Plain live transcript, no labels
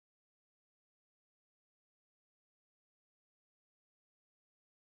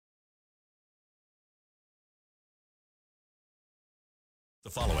The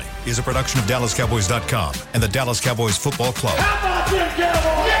following is a production of DallasCowboys.com and the Dallas Cowboys Football Club. How about them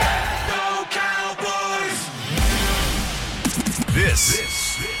Cowboys? Yeah! Go Cowboys! This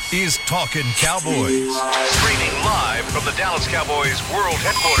is Talkin' Cowboys. Streaming live from the Dallas Cowboys World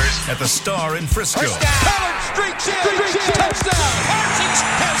Headquarters at the Star in Frisco. Pollard streaks in. Touchdown. Parsons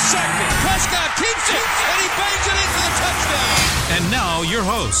has sacked it. Prescott keeps it, and he bangs it in for the touchdown. And now your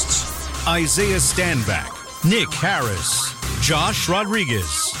hosts, Isaiah Stanback, Nick Harris, Josh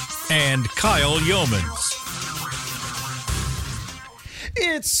Rodriguez, and Kyle Yeomans.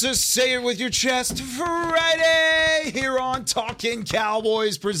 It's a Say It With Your Chest Friday here on Talkin'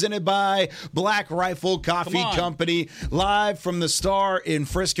 Cowboys, presented by Black Rifle Coffee Company, live from the Star in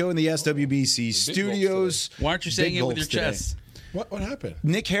Frisco in the SWBC studios. Why aren't you saying it with your chest? What happened?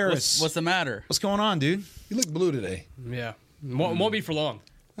 Nick Harris. What's the matter? What's going on, dude? You look blue today. Yeah. Won't be for long.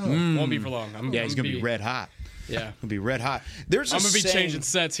 Won't be for long. He's going to be red hot. Yeah. He'll be red hot. I'm going to be changing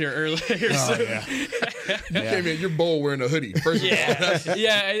sets here earlier soon. Yeah. You came in, you're bold wearing a hoodie. First of all.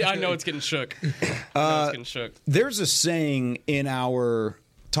 Yeah, I know it's getting shook. There's a saying in our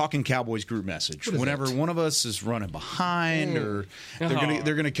Talking Cowboys group message. Whenever one of us is running behind, or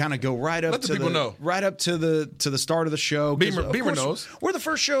they're gonna kind of go right up to the start of the show. Beamer knows. We're the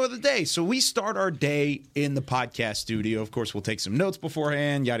first show of the day, so we start our day in the podcast studio. Of course, we'll take some notes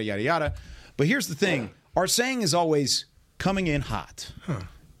beforehand, yada yada yada. But here's the thing: our saying is always coming in hot.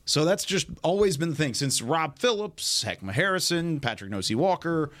 So that's just always been the thing since Rob Phillips, Heckma Harrison, Patrick Nosey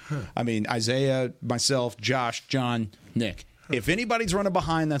Walker. I mean, Isaiah, myself, Josh, John, Nick. If anybody's running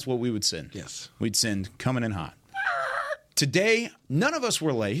behind, that's what we would send. Yes. We'd send coming in hot. Today, none of us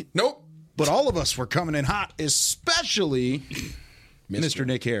were late. Nope. But all of us were coming in hot, especially Mr.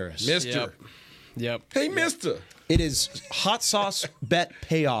 Nick Harris. Mister. Yep. Hey, mister. It is Hot Sauce Bet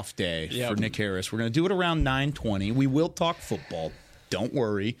Payoff Day for Nick Harris. We're going to do it around 9:20. We will talk football. Don't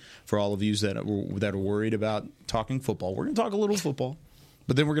worry for all of you that are worried about talking football. We're going to talk a little football.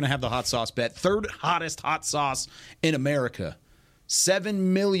 But then we're going to have the hot sauce bet. Third hottest hot sauce in America.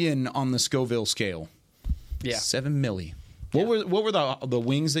 7 million on the Scoville scale. Yeah. 7 million. What were the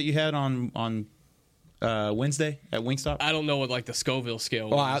wings that you had on Wednesday at Wingstop? I don't know what the Scoville scale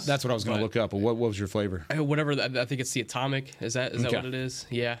was. Well, that's what I was going to look up. What was your flavor? Whatever. I think it's the Atomic. Is that what it is?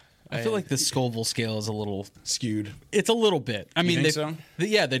 Yeah. I feel like the Scoville scale is a little skewed. It's a little bit. I mean,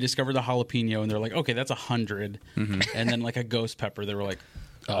 they discovered the jalapeno and they're like, okay, that's 100, and then like a ghost pepper, they were like,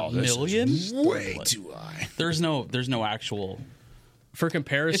 a million? Way too high. There's no actual. For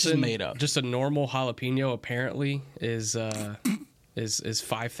comparison, it's just made up. Just a normal jalapeno apparently is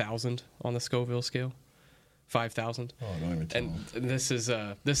 5,000 on the Scoville scale. 5,000. Oh, don't even tell And this is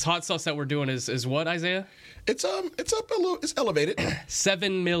this hot sauce that we're doing is what, Isaiah? It's up a little. It's elevated.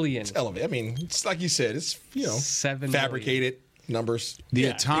 7 million. It's elevated. I mean, it's like you said. It's 7 fabricated numbers. The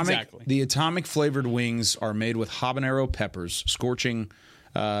atomic flavored wings are made with habanero peppers, scorching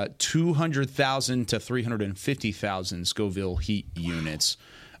 200,000 to 350,000 Scoville heat units.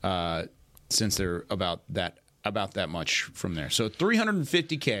 Since they're about that much from there, so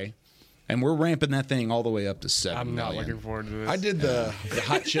 350K. And we're ramping that thing all the way up to 7 I'm not million. looking forward to this. I did the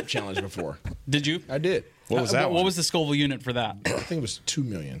hot chip challenge before. Did you? I did. What was that? What was the Scoville unit for that? I think it was 2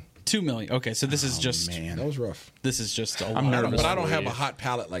 million. 2 million. Okay, so this is just. Man. That was rough. This is just a I'm lot. nervous. But I don't have a hot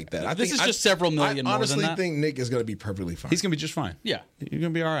palate like that. This is just several million I more than honestly that. think Nick is going to be perfectly fine. He's gonna be just fine. Yeah. You're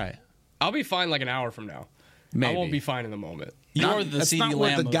gonna be all right. I'll be fine like an hour from now. Maybe. I won't be fine in the moment. You're the That's CD not what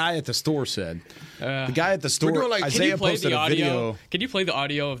Lamb. the guy at the store said. The guy at the We're store. doing like- Isaiah Play posted the a audio. video. Can you play the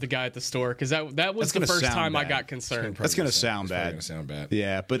audio of the guy at the store? Because that was That's the gonna first sound time I bad. got concerned. That's gonna sound It's probably bad. gonna sound bad.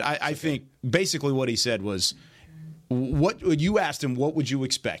 Yeah, but I think basically what he said was, what you asked him, what would you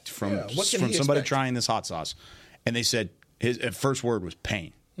expect from Yeah, what can from he somebody expect? trying this hot sauce? And they said his first word was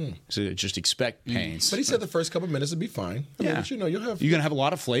pain. So just expect pain. But he said the first couple minutes would be fine. I mean, Yeah. but you'll have. You're gonna have a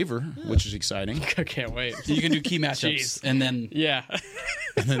lot of flavor, which is exciting. I can't wait. You can do key matchups, Jeez. and then Yeah.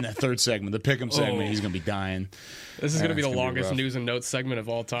 And then that third segment, the pick'em segment, he's gonna be dying. This is going to be it's the gonna be longest rough. news and notes segment of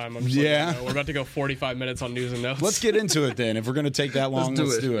all time. I'm just Yeah. letting you know. We're about to go 45 minutes on news and notes. Let's get into it then. If we're gonna take that long,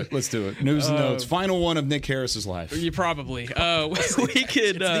 let's do it. Let's do it. News and notes. Final one of Nick Harris's life. You probably. We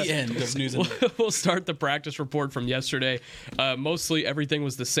could. the end of news and We'll start the practice report from yesterday. Mostly everything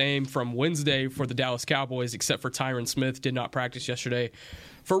was the same from Wednesday for the Dallas Cowboys, except for Tyron Smith did not practice yesterday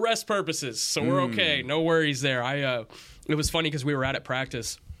for rest purposes. So we're okay. No worries there. It was funny because we were at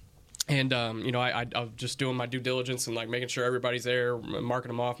practice. And, I was just doing my due diligence and, making sure everybody's there, marking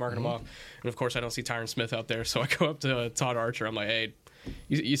them off. And, of course, I don't see Tyron Smith out there. So I go up to Todd Archer. I'm like, hey,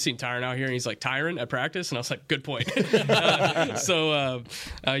 you seen Tyron out here, and he's like, Tyron at practice, and I was like, good point. Expect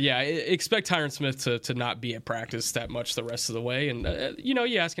Tyron Smith to not be at practice that much the rest of the way, and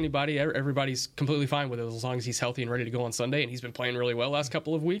you ask anybody, everybody's completely fine with it as long as he's healthy and ready to go on Sunday, and he's been playing really well last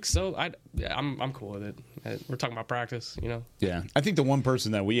couple of weeks, so I'm cool with it. We're talking about practice, Yeah, I think the one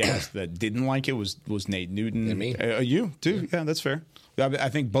person that we asked that didn't like it was Nate Newton. And me. You too? Yeah, that's fair. I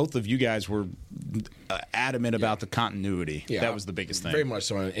think both of you guys were adamant about the continuity. Yeah, that was the biggest thing. Very much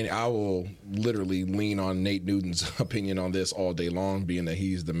so. And I will literally lean on Nate Newton's opinion on this all day long, being that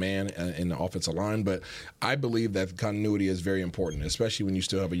he's the man in the offensive line. But I believe that continuity is very important, especially when you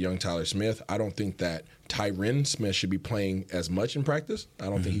still have a young Tyler Smith. I don't think that Tyron Smith should be playing as much in practice. I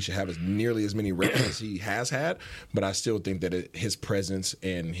don't think he should have nearly as many reps as he has had. But I still think that his presence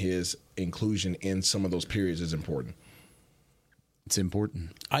and his inclusion in some of those periods is important. It's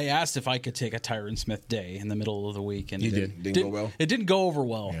important. I asked if I could take a Tyron Smith day in the middle of the week, and Didn't go well? It didn't go over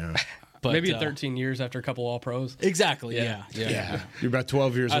well. Yeah. But, maybe in 13 years after a couple All-Pros. Exactly. Yeah. Yeah. You're about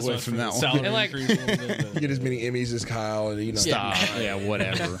 12 years That's away what from that one. salary And, like- increase a little bit, but- You get as many Emmys as Kyle, and Stop. Yeah,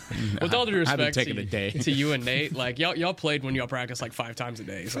 whatever. With all due I haven't respect taken a day. to you and Nate, like y'all played when y'all practiced like 5 times a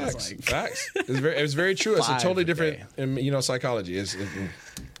day. So it's Facts. like Facts. It's very true. It's a 5 totally a different, day. psychology.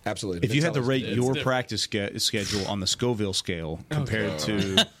 Absolutely. If you had to rate it's your different. practice schedule on the Scoville scale compared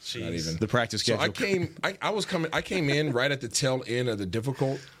to Not even. the practice So schedule, I came in right at the tail end of the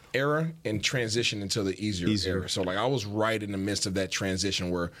difficult era and transitioned into the easier era. So like I was right in the midst of that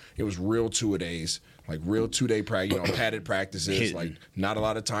transition where it was real 2-a-days, like real 2-day practice, padded practices, Hitting. like not a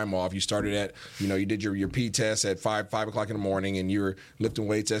lot of time off. You started at, you did your P test at 5 o'clock in the morning, and you were lifting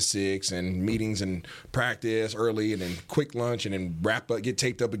weights at 6, and meetings and practice early, and then quick lunch, and then wrap up, get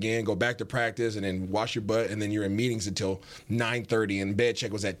taped up again, go back to practice, and then wash your butt, and then you're in meetings until 9:30, and bed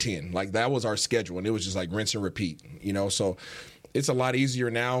check was at 10. Like that was our schedule, and it was just like rinse and repeat, so it's a lot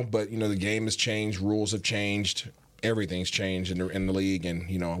easier now, but the game has changed, rules have changed, everything's changed in the league, and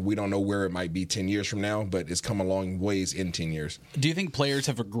we don't know where it might be 10 years from now, but it's come a long ways in 10 years. Do you think players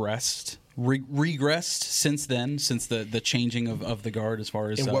have regressed since then, since the changing of the guard as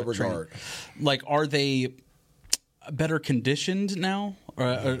far as In what training? regard? Like, are they better conditioned now?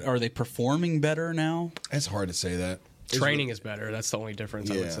 Or are they performing better now? It's hard to say that. training is better. That's the only difference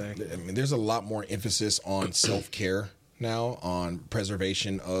I would say. I mean, there's a lot more emphasis on self-care now, on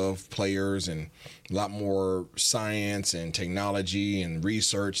preservation of players, and a lot more science and technology and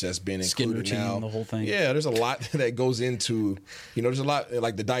research that's been Skin included routine, now. the whole thing. Yeah, there's a lot that goes into, there's a lot,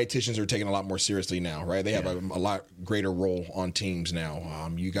 like the dietitians are taking a lot more seriously now, right? They have a lot greater role on teams now.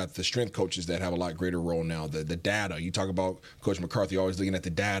 You got the strength coaches that have a lot greater role now. The data, you talk about Coach McCarthy always looking at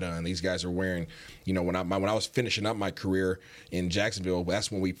the data, and these guys are wearing, when I was finishing up my career in Jacksonville,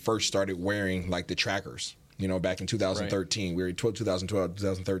 that's when we first started wearing like the trackers. Back in 2013, we were 2012,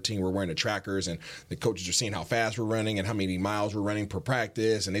 2013. We're wearing the trackers, and the coaches are seeing how fast we're running and how many miles we're running per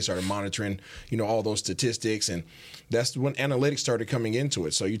practice, and they started monitoring, all those statistics, and that's when analytics started coming into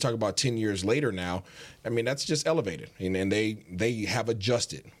it. So you talk about 10 years later now. I mean, that's just elevated, and they have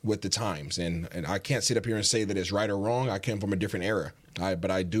adjusted with the times, and I can't sit up here and say that it's right or wrong. I came from a different era. But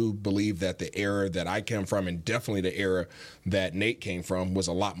I do believe that the era that I came from, and definitely the era that Nate came from, was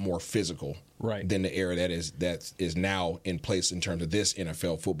a lot more physical than the era that is now in place in terms of this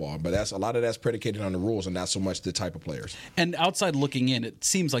NFL football. But a lot of that's predicated on the rules and not so much the type of players. And outside looking in, it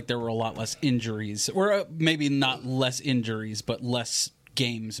seems like there were a lot less injuries, or maybe not less injuries, but less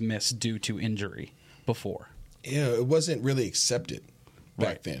games missed due to injury before. Yeah, it wasn't really accepted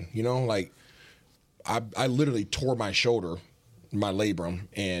back then. Like I literally tore my shoulder, my labrum,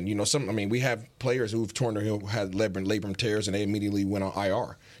 and we have players who had labrum tears, and they immediately went on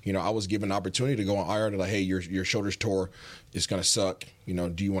IR. I was given an opportunity to go on IR to like, hey, your shoulder's tore, it's gonna suck.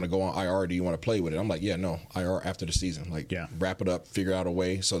 Do you want to go on IR? Or do you want to play with it? I'm like, yeah, no, IR after the season. Like, wrap it up, figure out a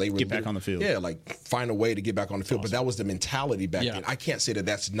way. So they get back on the field. Yeah, like find a way to get back on the field. Awesome. But that was the mentality back then. I can't say that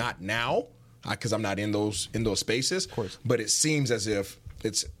that's not now, because I'm not in those spaces. Of course. But it seems as if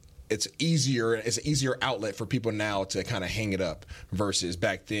it's easier. It's an easier outlet for people now to kind of hang it up versus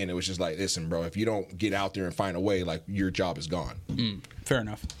back then. It was just like, listen, bro, if you don't get out there and find a way, like your job is gone. Fair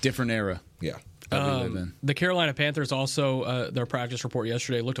enough. different era. Yeah. that we live in. The Carolina Panthers also, their practice report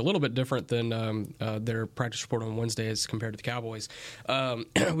yesterday looked a little bit different than their practice report on Wednesday as compared to the Cowboys.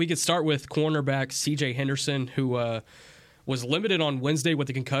 We could start with cornerback C.J. Henderson, who was limited on Wednesday with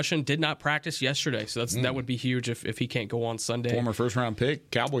a concussion, did not practice yesterday. So that would be huge if he can't go on Sunday. Former first-round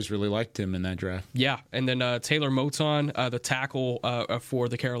pick. Cowboys really liked him in that draft. Yeah, and then Taylor Moton, the tackle for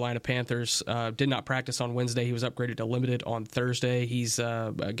the Carolina Panthers, did not practice on Wednesday. He was upgraded to limited on Thursday. He's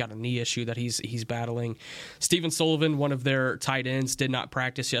got a knee issue that he's battling. Stephen Sullivan, one of their tight ends, did not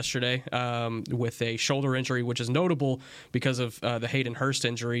practice yesterday with a shoulder injury, which is notable because of the Hayden Hurst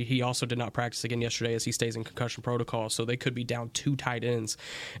injury. He also did not practice again yesterday as he stays in concussion protocol, so they could be down 2 tight ends.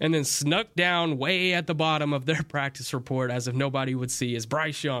 And then snuck down way at the bottom of their practice report, as if nobody would see, is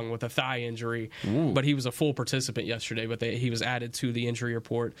Bryce Young with a thigh injury. Ooh. But he was a full participant yesterday, but he was added to the injury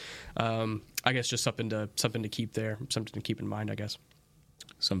report. I guess just something to keep there, something to keep in mind, I guess.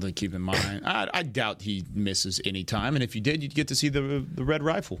 Something to keep in mind. I doubt he misses any time, and if you did, you'd get to see the red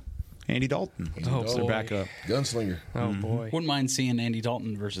rifle. Andy Dalton. Their backup. Gunslinger. Oh, boy. Wouldn't mind seeing Andy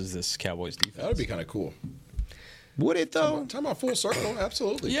Dalton versus this Cowboys defense. That would be kind of cool. Would it, though? Talking about full circle,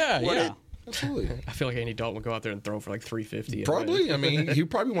 absolutely. Yeah. Absolutely. I feel like Andy Dalton would go out there and throw for like 350. Probably. I mean, he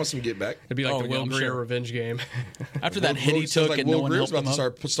probably wants some get back. It'd be like the Will Greer revenge game. After that hit he took, and no one helped him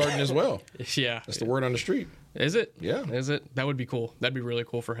about to starting as well. Yeah. That's the word on the street. Is it? Yeah. Is it? That would be cool. That'd be really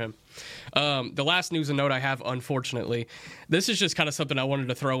cool for him. The last news and note I have, unfortunately, this is just kind of something I wanted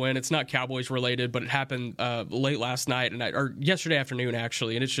to throw in. It's not Cowboys related, but it happened late last night or yesterday afternoon,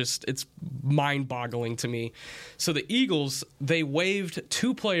 actually, and it's mind-boggling to me. So the Eagles, they waived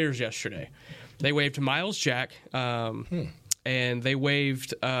 2 players yesterday. They waived Miles Jack, and they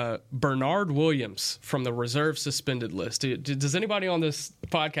waived Bernard Williams from the reserve suspended list. Does anybody on this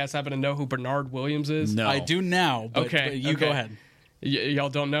podcast happen to know who Bernard Williams is? No. I do now, but you go ahead. Y'all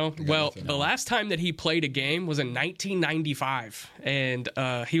don't know? Well, the last time that he played a game was in 1995, and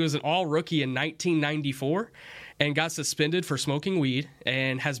he was an all-rookie in 1994 and got suspended for smoking weed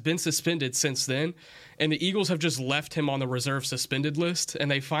and has been suspended since then. And the Eagles have just left him on the reserve suspended list, and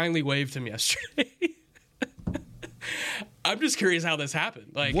they finally waived him yesterday. I'm just curious how this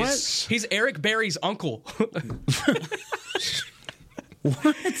happened. Like, what? He's Eric Berry's uncle.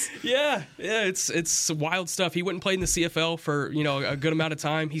 What? Yeah, it's wild stuff. He went and played in the CFL for a good amount of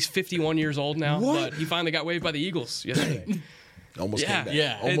time. He's 51 years old now, but he finally got waived by the Eagles yesterday. Almost came back.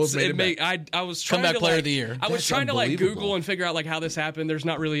 Yeah, almost made it back. I was trying comeback to player of the year. I was trying to Google and figure out how this happened. There's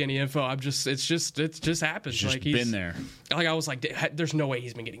not really any info. It just happened. He's been there. I was like, there's no way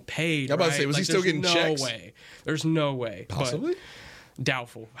he's been getting paid. I'm about to say, was he still getting checks? No way. There's no way. Possibly.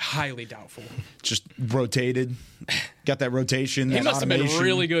 Doubtful, highly doubtful. Just rotated, got that rotation. He that must automation. have been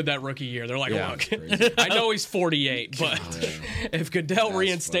really good that rookie year. They're like, look, I know he's 48, but if Goodell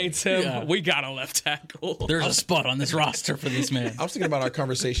reinstates him, we got a left tackle. There's a spot on this roster for this man. I was thinking about our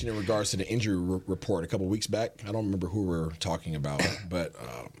conversation in regards to the injury report a couple weeks back. I don't remember who we were talking about, but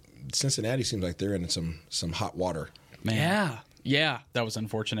Cincinnati seems like they're in some hot water. Man. Yeah, that was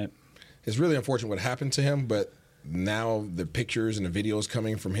unfortunate. It's really unfortunate what happened to him, but now the pictures and the videos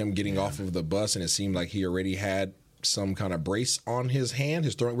coming from him getting off of the bus, and it seemed like he already had some kind of brace on his hand.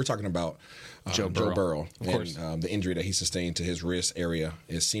 We're talking about Joe Burrow, of course. And the injury that he sustained to his wrist area.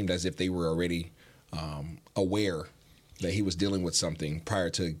 It seemed as if they were already aware that he was dealing with something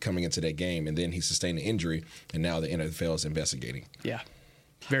prior to coming into that game, and then he sustained an injury, and now the NFL is investigating. Yeah,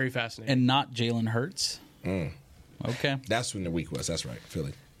 very fascinating. And not Jalen Hurts. Okay, that's when the week was. That's right,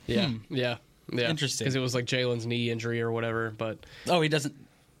 Philly. Yeah, yeah. Interesting. Because it was like Jalen's knee injury or whatever. But he doesn't.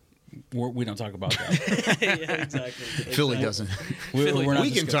 We don't talk about that. Yeah, exactly. Philly doesn't.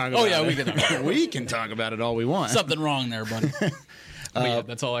 We can talk about it. we can talk about it. We can talk about it all we want. Something wrong there, buddy.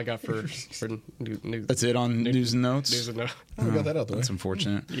 That's all I got for news. That's it on news and notes? News and notes. We got that out the way. That's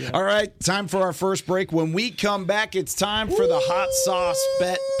unfortunate. Yeah. All right, time for our first break. When we come back, it's time for the hot sauce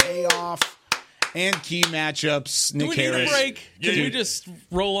bet payoff and key matchups. Nick Do we Harris. need a break? Can we just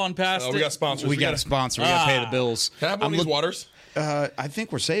roll on past it? We got sponsors. We got a sponsor. We got to pay the bills. Can I have one of these waters? I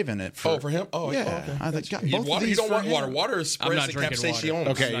think we're saving it for. Oh, for him? Oh, yeah. okay. I think You don't want water. Water is I'm not spreads and drinking capsaicin. water.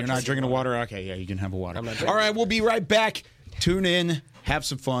 Okay, you're not drinking the water? Okay, yeah, you can have a water. I'm not drinking All right, we'll be right back. Tune in. Have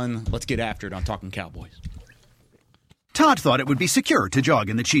some fun. Let's get after it on Talkin' Cowboys. Todd thought it would be secure to jog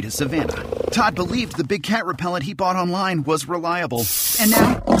in the cheetah savanna. Todd believed the big cat repellent he bought online was reliable. And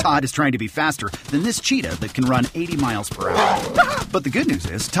now, Todd is trying to be faster than this cheetah that can run 80 miles per hour. But the good news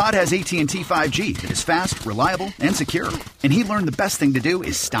is, Todd has AT&T 5G that is fast, reliable, and secure. And he learned the best thing to do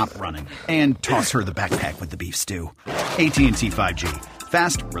is stop running and toss her the backpack with the beef stew. AT&T 5G.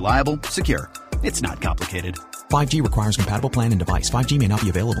 Fast, reliable, secure. It's not complicated. 5G requires compatible plan and device. 5G may not be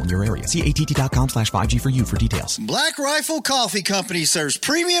available in your area. See att.com/5G for you for details. Black Rifle Coffee Company serves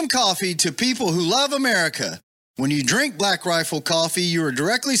premium coffee to people who love America. When you drink Black Rifle coffee, you are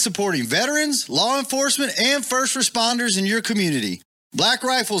directly supporting veterans, law enforcement, and first responders in your community. Black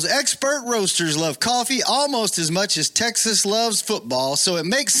Rifle's expert roasters love coffee almost as much as Texas loves football, so it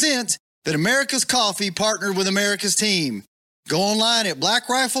makes sense that America's Coffee partnered with America's team. Go online at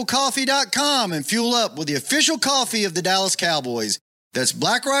blackriflecoffee.com and fuel up with the official coffee of the Dallas Cowboys. That's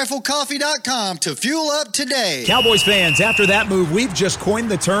blackriflecoffee.com to fuel up today. Cowboys fans, after that move, we've just coined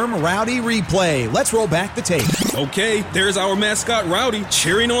the term Rowdy Replay. Let's roll back the tape. Okay, there's our mascot Rowdy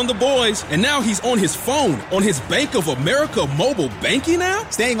cheering on the boys, and now he's on his phone on his Bank of America mobile banking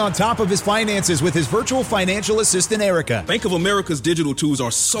app? Staying on top of his finances with his virtual financial assistant, Erica. Bank of America's digital tools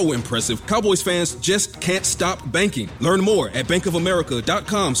are so impressive. Cowboys fans just can't stop banking. Learn more at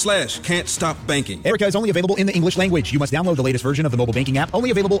bankofamerica.com/can't-stop-banking. Erica is only available in the English language. You must download the latest version of the mobile banking app, only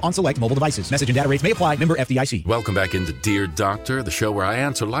available on select mobile devices. Message and data rates may apply. Member FDIC. Welcome back into Dear Doctor, the show where I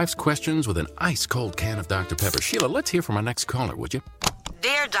answer life's questions with an ice-cold can of Dr. Pepper. Sheila, let's hear from our next caller, would you?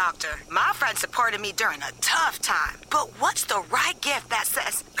 Dear Doctor, my friend supported me during a tough time, but what's the right gift that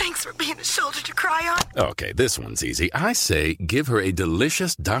says, thanks for being a shoulder to cry on? Okay, this one's easy. I say give her a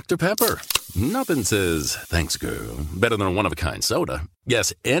delicious Dr. Pepper. Nothing says, thanks, girl, better than a one-of-a-kind soda.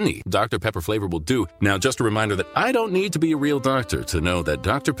 Yes, any Dr. Pepper flavor will do. Now, just a reminder that I don't need to be a real doctor to know that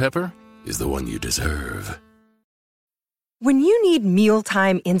Dr. Pepper is the one you deserve. When you need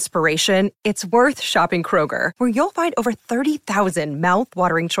mealtime inspiration, it's worth shopping Kroger, where you'll find over 30,000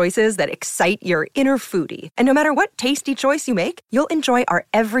 mouth-watering choices that excite your inner foodie. And no matter what tasty choice you make, you'll enjoy our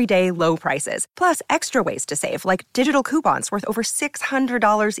everyday low prices, plus extra ways to save, like digital coupons worth over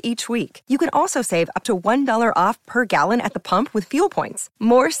 $600 each week. You can also save up to $1 off per gallon at the pump with fuel points.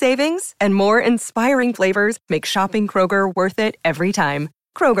 More savings and more inspiring flavors make shopping Kroger worth it every time.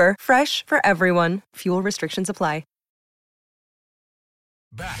 Kroger, fresh for everyone. Fuel restrictions apply.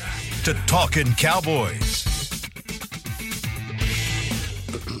 Back to Talkin' Cowboys.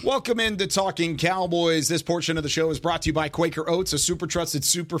 Welcome into Talking Cowboys. This portion of the show is brought to you by Quaker Oats, a super trusted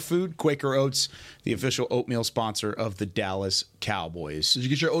superfood. Quaker Oats, the official oatmeal sponsor of the Dallas Cowboys. Did you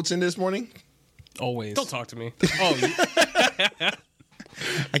get your oats in this morning? Always. Don't talk to me.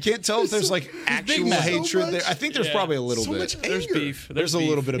 I can't tell if there's like actual hatred there. I think there's probably a little bit. There's beef. There's a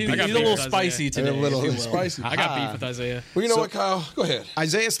little bit of beef. He's a little spicy today. A little spicy. I got beef with Isaiah. Well, you know what, Kyle? Go ahead.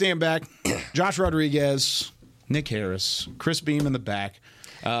 Isaiah Stanback, Josh Rodriguez, Nick Harris, Chris Beam in the back.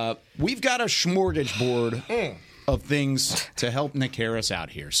 We've got a smorgasbord of things to help Nick Harris out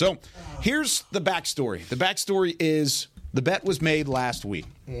here. So here's the backstory. The backstory is the bet was made last week.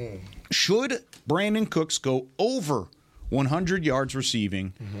 Should Brandon Cooks go over 100 yards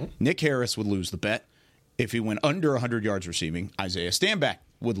receiving, Nick Harris would lose the bet. If he went under 100 yards receiving, Isaiah Stanback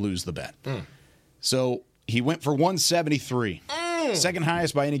would lose the bet. So he went for 173. Second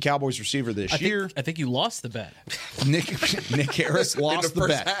highest by any Cowboys receiver this year. I think you lost the bet. Nick Harris lost the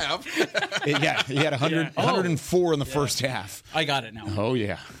bet. Half. Yeah, he had 104 in the first half. I got it now. Oh,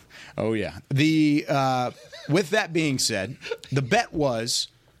 yeah. With that being said, the bet was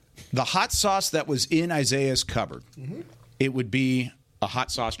the hot sauce that was in Isaiah's cupboard. It would be a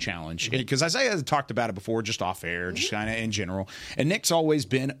hot sauce challenge. Because Isaiah has talked about it before, just off air, just kind of in general. And Nick's always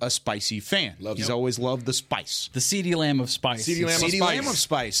been a spicy fan. He's always loved the spice. The CeeDee Lamb of spice. CeeDee Lamb of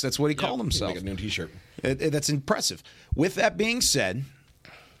spice. That's what he called himself. Make a new T-shirt. That's impressive. With that being said,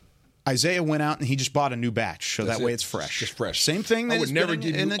 Isaiah went out and he just bought a new batch, so that way it's fresh. Just fresh. Same thing that I would never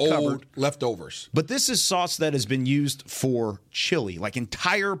give you old leftovers. But this is sauce that has been used for chili, like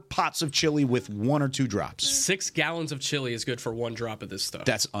entire pots of chili with 1 or 2 drops. 6 gallons of chili is good for 1 drop of this stuff.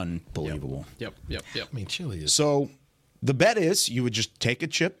 That's unbelievable. Yep. I mean, chili is... So the bet is you would just take a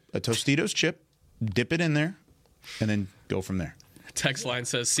chip, a Tostitos chip, dip it in there, and then go from there. Text line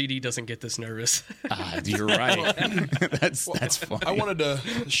says CD doesn't get this nervous. You're right. That's funny. I wanted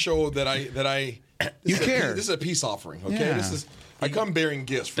to show that I you care. This is a peace offering. Okay, Yeah. I come bearing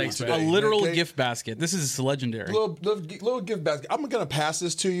gifts for you today. A literal okay? gift basket. This is legendary. Little gift basket. I'm gonna pass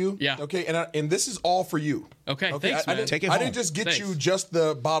this to you. Yeah. Okay, and this is all for you. Okay, thanks, man. Take it I home. didn't just get Thanks. you just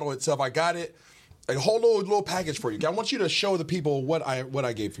the bottle itself. I got it. A whole little package for you. I want you to show the people what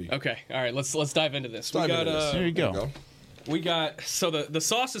I gave for you. Okay, all right. Let's dive into this. Dive into this. There you go. We got the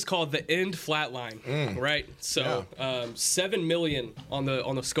sauce is called the End Flatline, right? So 7 million on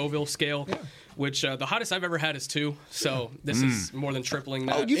the Scoville scale, which the hottest I've ever had is 2. So this is more than tripling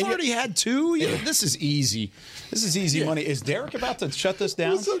that. Oh, you've already had 2? Yeah. This is easy. This is easy money. Is Derek about to shut this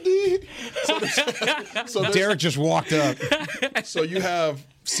down? What's up, D? So Derek just walked up. So you have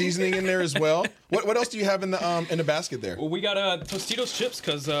seasoning in there as well. What else do you have in the basket there? Well, we got Tostitos chips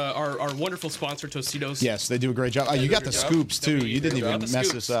because our wonderful sponsor Tostitos. Yes, they do a great job. You got the scoops too. You didn't even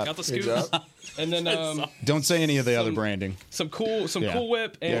mess this up. Got the scoops. And then don't say any of the other branding. Some Cool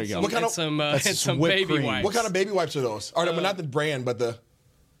Whip and some baby cream. wipes. What kind of baby wipes are those? Not the brand, but the.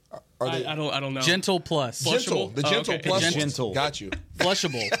 I don't know. Gentle Plus. Flushable? The Gentle Plus. Gentle. Got you.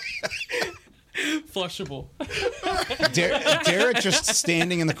 Flushable. Flushable. Derek just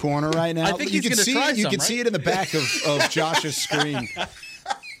standing in the corner right now. I think he's you can gonna see try you some, can right? see it in the back of Josh's screen.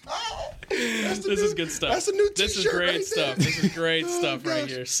 This is good stuff. That's a new This is t-shirt great right stuff. there. This is great stuff right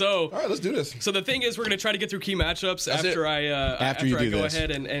here. So, all right, let's do this. So the thing is, we're going to try to get through key matchups after you I do go this.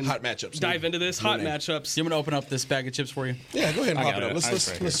 ahead and Hot matchups. dive into this. Hot matchups. You want me to open up this bag of chips for you? Yeah, go ahead and I hop got it up.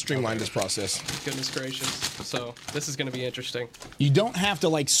 it. Let's streamline this process. Goodness gracious. So this is going to be interesting. You don't have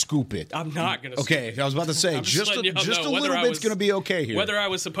to scoop it. I'm not going to. Okay, I was about to say I'm just letting y'all a know whether little I bit's was- going to be okay here. Whether I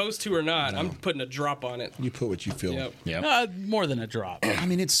was supposed to or not, I'm putting a drop on it. You put what you feel. Yep. Yeah. More than a drop. I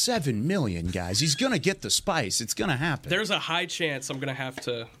mean, it's 7 million, guys. He's going to get the spice. It's going to happen. There's a high chance I'm going to have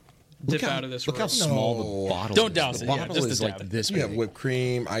to dip out of this Look room. how small the bottle Don't is. douse the it, yeah, bottle just is a like dab. this You have big. whipped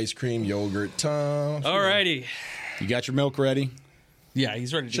cream, ice cream, yogurt, Tom. Alrighty. You got your milk ready? Yeah,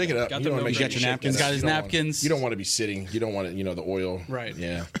 he's ready to Shake it up. Got You the don't wanna milk make ready. sure Got your you shake napkins? that up. Got his You don't want- napkins. You don't want to be sitting. You don't want it, the oil. Right.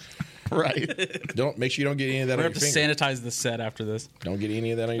 Yeah. Right. Don't make sure you don't get any of that We're on going your to have finger. to sanitize the set after this. Don't get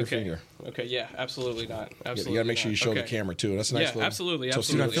any of that on your Okay. finger. Okay. Yeah. Absolutely not. Absolutely. You got to make sure you show the Okay. camera too. That's a nice Yeah. little. Absolutely. So,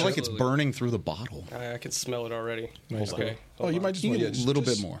 Absolutely. Dude, I feel like it's absolutely. burning through the bottle. I can smell it already. Nice Okay. little- Oh, you might just You want need a little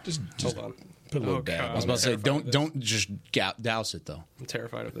bit more. Just Hold on. put a little Oh, dab. God. I was about to say, terrified of this. don't just douse it though. I'm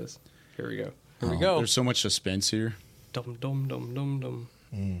terrified of this. Here we go. Here we go. There's so much suspense here. Dum dum dum dum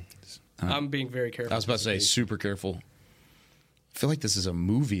dum. I'm being very careful. I was about to say, super careful. I feel like this is a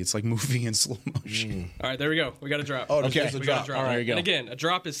movie. It's like moving in slow motion. All right, there we go. We got a drop. Oh, Okay. there's a we got drop. a drop. All right, there you go. And again, a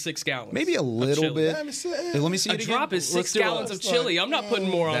drop is 6 gallons. Maybe a of little chili. bit. Let me see. Hey, let me see A it drop again. is 6 gallons of chili. I'm not putting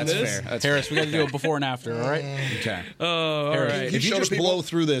more on That's this. fair. That's Harris, we got to do a before and after, all right? Okay. Oh, all Harris, right. If you show the just people- blow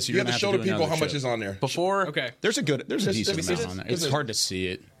through this, You you're have gonna to show to the do people how another much chip. is on there. Before. Okay. There's a Let decent me see amount this. on there. Let It's me- hard to see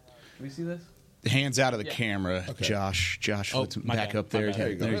it. Can we see this? Hands out of the camera, Okay. Josh. Oh, Let's my back bad, up my there. bad. There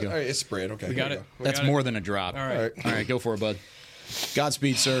you go. There you All go. right, it's spread. Okay, We here got you it. go. We That's got it. more than a drop. All right. All right, go for it, bud.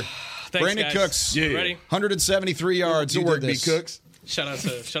 Godspeed, sir. Thanks, Brandon guys. Cooks. Ready? 173 yards. Good You work, did B. this. Cooks. Shout out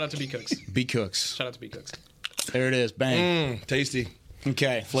to B Cooks. B. Cooks. Shout out to B Cooks. There it is. Bang. Tasty.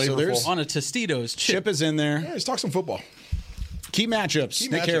 Okay. So Flavorful. there's On a Tostitos chip. Chip is in there. Yeah, let's talk some football. Key matchups. Key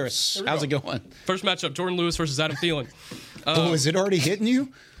Nick matchups. Harris. There we How's go. it going? First matchup: Jordan Lewis versus Adam Thielen. Oh, is it already hitting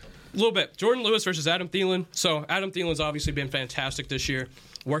you? A little bit. Jordan Lewis versus Adam Thielen. So Adam Thielen's obviously been fantastic this year,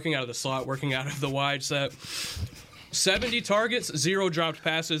 working out of the slot, working out of the wide set. 70 targets, 0 dropped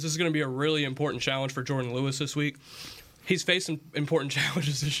passes. This is going to be a really important challenge for Jordan Lewis this week. He's faced some important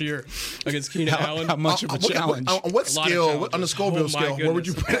challenges this year against Keenan Allen. How much of a challenge? On what A lot of scale, challenges. on the Scoville Oh, my scale, where would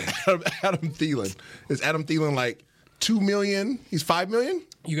you goodness. put Adam Thielen? Is Adam Thielen like 2 million? He's 5 million?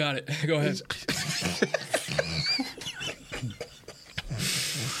 You got it. Go ahead.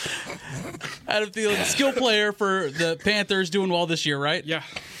 Adam Thielen, skill player for the Panthers, doing well this year, right? Yeah.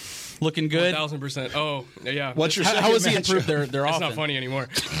 Looking good. 1,000%. Oh, yeah. What's your How second has he matchup? improved their It's offense? not funny anymore.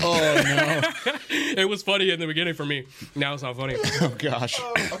 Oh, no. It was funny in the beginning for me. Now it's not funny. Oh, gosh.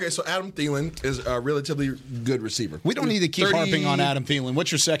 Okay, so Adam Thielen is a relatively good receiver. We don't need to keep 30 harping on Adam Thielen.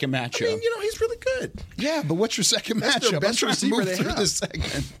 What's your second matchup? I mean, he's really good. Yeah, but what's your second That's matchup? the best I'm trying to receiver move they through have. this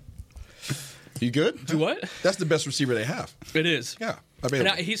segment. You good? Do what? That's the best receiver they have. It is. Yeah. And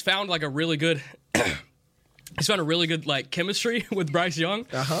he's found like a really good. He's found a really good like chemistry with Bryce Young.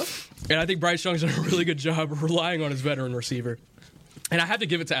 Uh-huh. And I think Bryce Young's done a really good job of relying on his veteran receiver. And I have to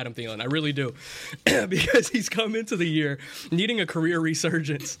give it to Adam Thielen. I really do. Because he's come into the year needing a career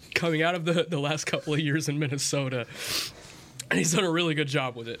resurgence coming out of the last couple of years in Minnesota. And he's done a really good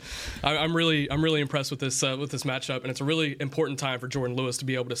job with it. I'm really impressed with this matchup, and it's a really important time for Jordan Lewis to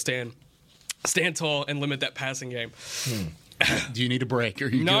be able to stand tall and limit that passing game. Do you need a break? Are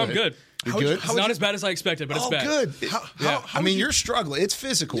you No, good? I'm good. You good? It's not as bad as I expected, but it's bad. good. Yeah. I mean, you're struggling. It's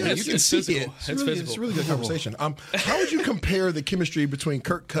physical. Yeah, you can it's see physical. it. It's physical. It's a really good conversation. How would you compare the chemistry between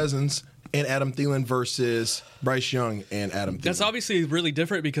Kirk Cousins and Adam Thielen versus Bryce Young and Adam Thielen? That's obviously really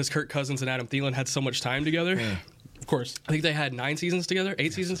different because Kirk Cousins and Adam Thielen had so much time together. Of course. I think they had 9 seasons together,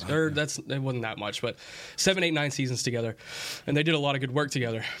 8 seasons, or it wasn't that much, but 7, 8, 9 seasons together. And they did a lot of good work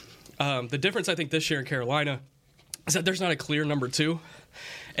together. The difference, I think, this year in Carolina is that there's not a clear number 2.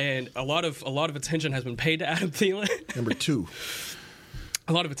 And a lot of attention has been paid to Adam Thielen. Number 2.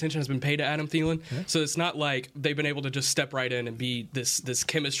 A lot of attention has been paid to Adam Thielen, so it's not like they've been able to just step right in and be this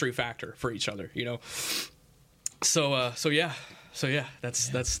chemistry factor for each other, you know. So yeah, So yeah, that's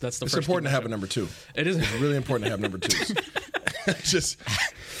the It's first important to matchup. have a number 2. It is. It's really important to have number 2s. Just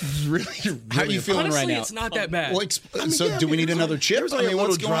really, How are you feeling Honestly, right now? it's not that bad. Well, do we need another chip? There's only a little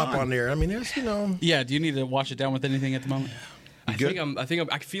what's going drop on there. I mean, there's Yeah, do you need to wash it down with anything at the moment? I think I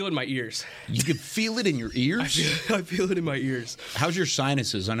can feel it in my ears. You can feel it in your ears? I feel it in my ears. How's your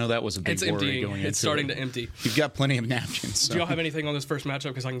sinuses? I know that was a big It's worry emptying. going into It's starting it. to empty. You've got plenty of napkins. So. Do y'all have anything on this first matchup?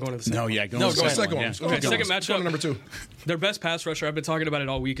 Because I can go into the second. No, one. yeah, go go to the ahead. second one. Second Yeah. one. Okay, second Let's matchup. go to number 2. Their best pass rusher. I've been talking about it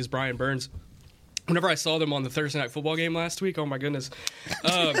all week. Is Brian Burns. Whenever I saw them on the Thursday night football game last week, oh my goodness!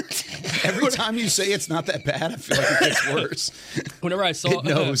 Every time you say it's not that bad, I feel like it gets worse. Whenever I saw, It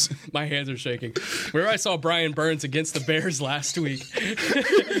knows. my hands are shaking. Whenever I saw Brian Burns against the Bears last week,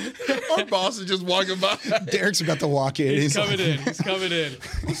 Our boss is just walking by. Derek's about to walk in. he's coming in. He's coming in.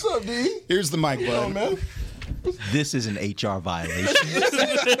 What's up, D? Here's the mic, bud. Oh, man. This is an HR violation.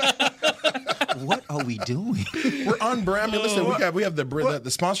 What are we doing? We're on brand. I mean, listen, we have the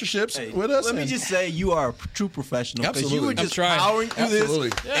sponsorships with us. Let me just say, you are a true professional. Because you Absolutely. were just I'm trying. powering through Absolutely.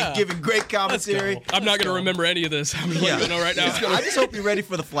 this Yeah. and giving great commentary. I'm not going to remember any of this. I'm going to know right now. I just hope you're ready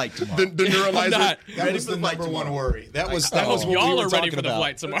for the flight tomorrow. The neuralizer. I'm not. That was the number one worry. That was I hope what we y'all were are ready talking for the about.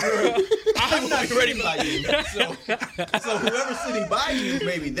 flight tomorrow. I'm not ready by you. So whoever's sitting by you,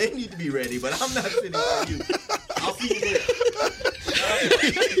 maybe they need to be ready, but I'm not sitting by you. I'll see you there.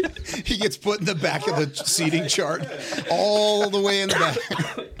 He gets put in the back of the seating chart, all the way in the back.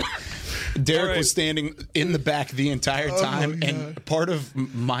 Derek right. was standing in the back the entire time, and part of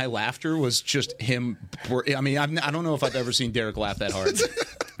my laughter was just him. I mean, I don't know if I've ever seen Derek laugh that hard.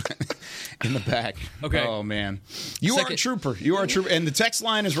 In the back. Okay. Oh, man. You are a Second. trooper. You are a trooper. And the text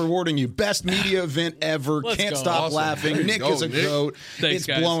line is rewarding you. Best media event ever. Let's Can't go. stop Awesome. laughing. There you Nick go, is a Nick. goat. Thanks, It's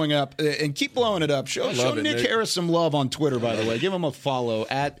guys. blowing up. And keep blowing it up. Show love it, Nick Nick. Harris some love on Twitter, by the way. Give him a follow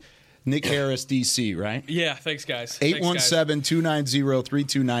at Nick Harris DC, right? Yeah, thanks, guys. Thanks, guys.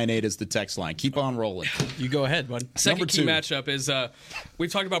 817-290-3298 is the text line. Keep on rolling. You go ahead, bud. Second Number key two. matchup is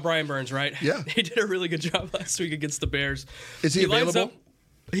we've talked about Brian Burns, right? Yeah. He did a really good job last week against the Bears. Is he lines available? up-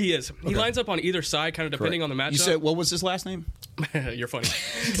 he is. He lines up on either side, kind of depending on the matchup. You said, what was his last name? You're funny.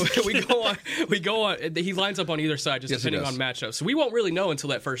 we go on. He lines up on either side, just Yes, he depending on does. matchups. So we won't really know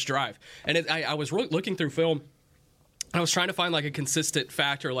until that first drive. And I was looking through film. I was trying to find like a consistent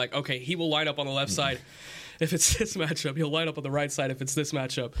factor. Like, okay, he will line up on the left side if it's this matchup. He'll line up on the right side if it's this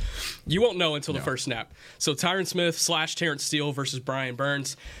matchup. You won't know until the first snap. So Tyron Smith / Terrence Steele versus Brian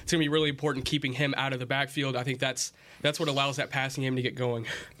Burns. It's gonna be really important keeping him out of the backfield. I think that's what allows that passing game to get going.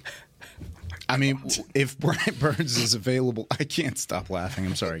 I mean, if Brian Burns is available, I can't stop laughing.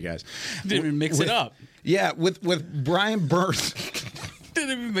 I'm sorry, guys. Didn't even mix it up. Yeah, with Brian Burns.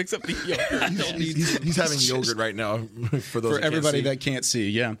 Didn't even mix up the yogurt. He's having yogurt right now for those For everybody that that can't see,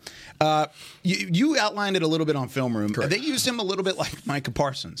 yeah. You outlined it a little bit on Film Room. Correct. They used him a little bit like Micah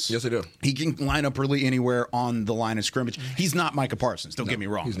Parsons. Yes, they do. He can line up really anywhere on the line of scrimmage. He's not Micah Parsons. Don't get me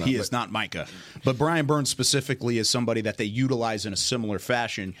wrong. he's not, He but- is not Micah. But Brian Burns specifically is somebody that they utilize in a similar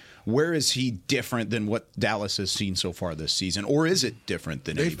fashion. Where is he different than what Dallas has seen so far this season? Or is it different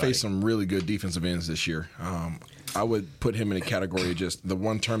than They anybody? faced some really good defensive ends this year. I would put him in a category of just the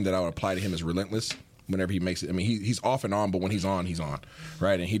one term that I would apply to him is relentless. Whenever he makes it, I mean, he's off and on, but when he's on,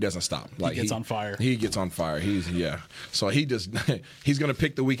 right? And he doesn't stop. Like gets on fire. He gets on fire. So he just he's going to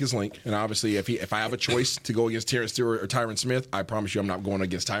pick the weakest link. And obviously, if I have a choice to go against Terrence Steele or Tyron Smith, I promise you, I'm not going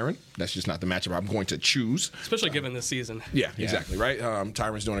against Tyron. That's just not the matchup I'm going to choose. Especially given this season. Yeah, exactly, right?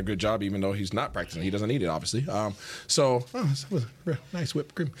 Tyron's doing a good job, even though he's not practicing. He doesn't need it, obviously. That was a nice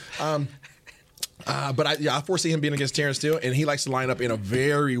whipped cream. But I foresee him being against Terrence Steele, and he likes to line up in a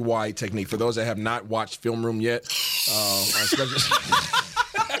very wide technique. For those that have not watched Film Room yet,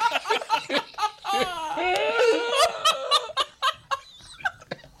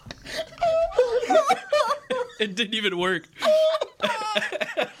 It didn't even work. you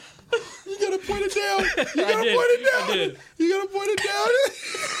gotta point it down. You gotta did. point it down. I did. You gotta point it down.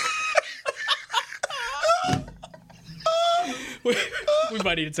 We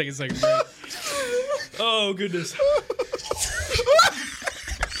might need to take a second break. Oh, goodness.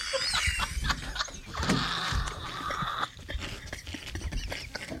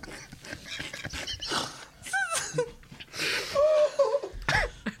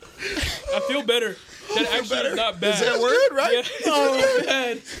 I feel better. That actually is not bad. Is that word, right? Yeah. Oh,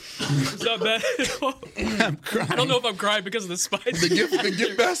 bad. It's not bad at all. I'm crying. I don't know if I'm crying because of the spice. The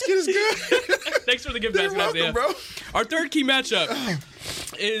gift basket is good. Thanks for the gift basket, welcome, Isaiah. bro. Our third key matchup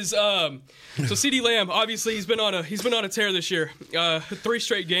is so CeeDee Lamb. Obviously, he's been on a tear this year. 3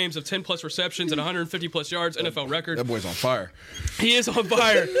 straight games of 10+ receptions and 150+ yards, NFL record. That boy's on fire. He is on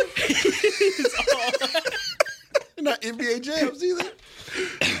fire. Not NBA jams either.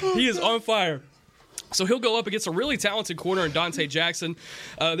 He is on fire. So he'll go up against a really talented corner in Dante Jackson.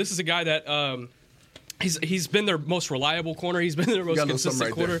 This is a guy that he's been their most reliable corner. He's been their most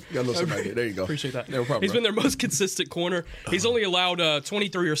consistent corner. You got a little something right there. There you go. Appreciate that. No problem. He's been their most consistent corner. He's only allowed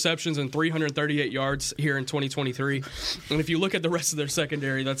 23 receptions and 338 yards here in 2023. And if you look at the rest of their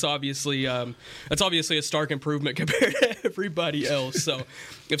secondary, that's obviously a stark improvement compared to everybody else. So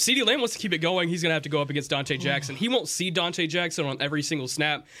if CeeDee Lamb wants to keep it going, he's going to have to go up against Dante Jackson. He won't see Dante Jackson on every single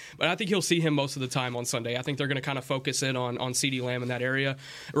snap, but I think he'll see him most of the time on Sunday. I think they're going to kind of focus in on CeeDee Lamb in that area.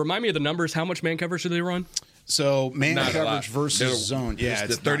 Remind me of the numbers. How much man coverage do they run? So man Not coverage versus zone. Yeah,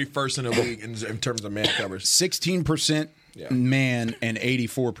 it's the 31st in the league in terms of man coverage. 16% man and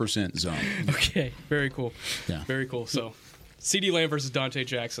 84% zone. Okay, very cool. Yeah. Very cool. So CeeDee Lamb versus Dante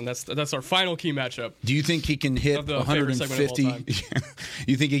Jackson. That's our final key matchup. Do you think he can hit 150?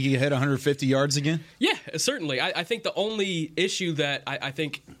 You think he can hit 150 yards again? Yeah, certainly. I think the only issue that I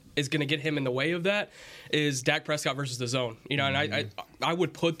think is going to get him in the way of that is Dak Prescott versus the zone. You know, and I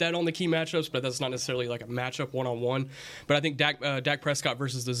would put that on the key matchups, but that's not necessarily like a matchup one-on-one. But I think Dak Prescott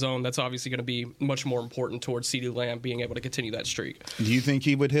versus the zone, that's obviously going to be much more important towards CeeDee Lamb being able to continue that streak. Do you think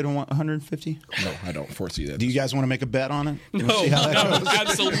he would hit 150? No, I don't foresee that. Do you guys want to make a bet on it? No,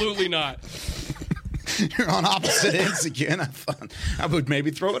 absolutely not. You're on opposite ends again. I would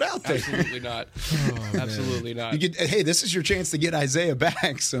maybe throw it out there. Absolutely not. Absolutely not. Hey, this is your chance to get Isaiah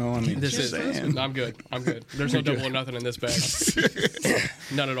back. So I mean, I'm good. There's no double or nothing in this bag.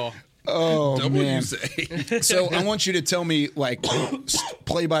 None at all. Oh, double man. you say. So I want you to tell me, like,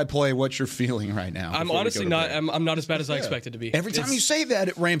 play by play, what you're feeling right now. I'm honestly not. I'm not as bad as I expected to be. Every time you say that,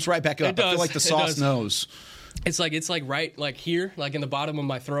 it ramps right back up. I feel like the sauce knows. It's like right like here, like in the bottom of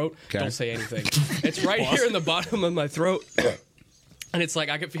my throat. Okay. Don't say anything. It's right here in the bottom of my throat. And it's like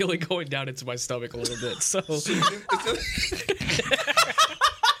I can feel it going down into my stomach a little bit. So Go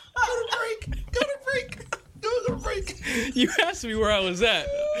to break. You asked me where I was at.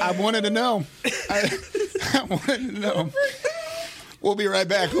 I wanted to know. I wanted to know. We'll be right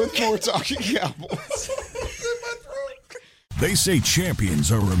back with more Talking Cowboys. They say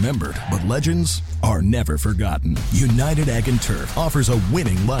champions are remembered, but legends are never forgotten. United Ag & Turf offers a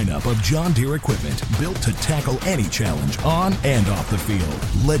winning lineup of John Deere equipment built to tackle any challenge on and off the field.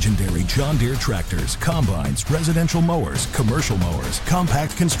 Legendary John Deere tractors, combines, residential mowers, commercial mowers,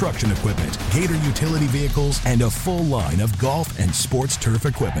 compact construction equipment, Gator utility vehicles, and a full line of golf and sports turf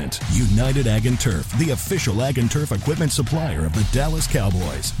equipment. United Ag & Turf, the official Ag & Turf equipment supplier of the Dallas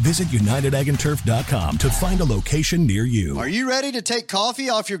Cowboys. Visit UnitedAgAndTurf.com to find a location near you. Are you ready to take coffee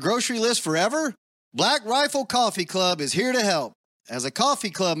off your grocery list forever? Black Rifle Coffee Club is here to help. As a coffee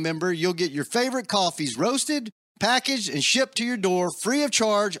club member, you'll get your favorite coffees roasted, packaged, and shipped to your door free of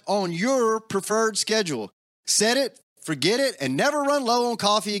charge on your preferred schedule. Set it, forget it, and never run low on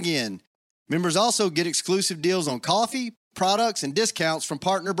coffee again. Members also get exclusive deals on coffee, products, and discounts from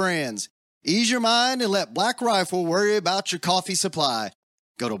partner brands. Ease your mind and let Black Rifle worry about your coffee supply.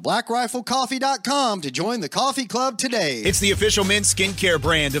 Go to blackriflecoffee.com to join the coffee club today. It's the official men's skincare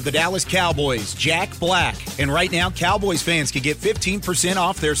brand of the Dallas Cowboys, Jack Black. And right now, Cowboys fans can get 15%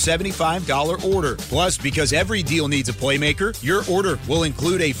 off their $75 order. Plus, because every deal needs a playmaker, your order will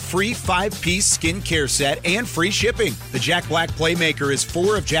include a free 5-piece skincare set and free shipping. The Jack Black Playmaker is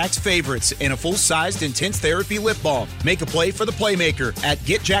 4 of Jack's favorites and a full-sized intense therapy lip balm. Make a play for the Playmaker at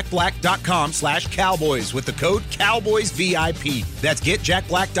getjackblack.com/Cowboys with the code CowboysVIP. That's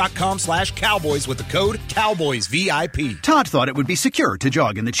getjackblack.com/Cowboys with the code CowboysVIP. Todd thought it would be secure to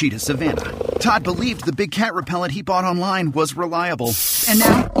jog in the cheetah savanna. Todd believed the big cat repellent he bought online was reliable. And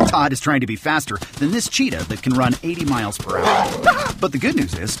now, Todd is trying to be faster than this cheetah that can run 80 miles per hour. But the good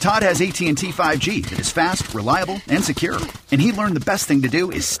news is, Todd has AT&T 5G that is fast, reliable, and secure. And he learned the best thing to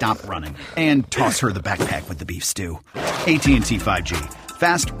do is stop running and toss her the backpack with the beef stew. AT&T 5G.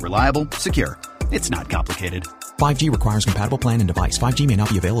 Fast, reliable, secure. It's not complicated. 5G requires compatible plan and device. 5G may not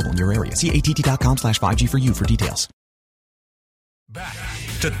be available in your area. See att.com/5G for you for details. Back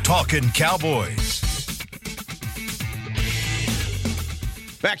to Talkin' Cowboys.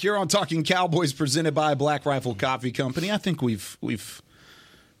 Back here on Talking Cowboys, presented by Black Rifle Coffee Company. I think we've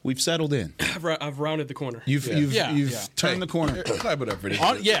settled in. I've rounded the corner. You've turned the corner. Clap it up for this.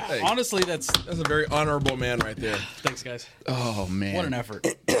 Honestly, that's a very honorable man right there. Thanks, guys. Oh, man. What an effort.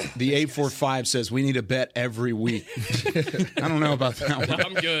 The 845 says we need a bet every week. I don't know about that one.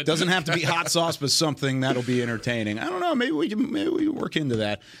 I'm good. Doesn't have to be hot sauce, but something that'll be entertaining. I don't know. Maybe we can work into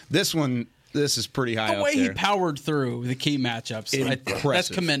that. This one, This is pretty high The up way there. he powered through the key matchups, that's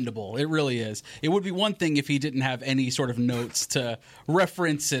Impressive. commendable. It really is. It would be one thing if he didn't have any sort of notes to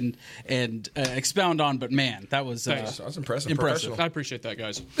reference and expound on, but man, that was Thanks. That's impressive. Impressive. I appreciate that,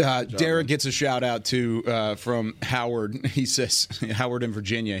 guys. Derek gets a shout out too from Howard. He says, Howard in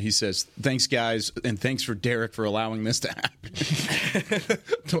Virginia. He says, "Thanks, guys, and thanks for Derek for allowing this to happen."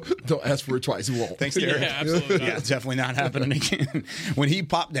 Don't ask for it twice. He won't. Thanks, Derek. Yeah, absolutely not. Yeah, definitely not happening again. When he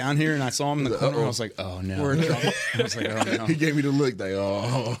popped down here and I saw him in the corner, I was like, "Oh no!" We're in trouble. I was like, "Oh no!" He gave me the look like,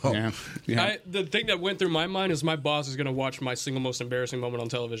 oh. Yeah. The thing that went through my mind is my boss is going to watch my single most embarrassing moment on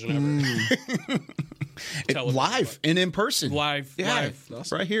television ever. Live and in person. Live. Right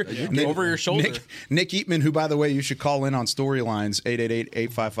here. Over your shoulder. Nick Eatman, who, by the way, you should call in on Storylines,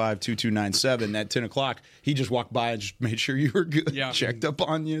 888-855-2297 at 10 o'clock. He just walked by and just made sure you were good. Yeah. Checked up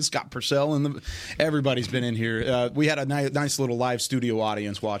on you. Scott Purcell everybody's been in here. We had a nice little live studio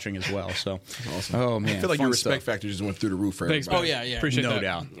audience watching as well. So, Awesome. Oh, man. I feel like fun your respect stuff. factor just went through the roof for Thanks, everybody. man. Oh, yeah. Appreciate No that.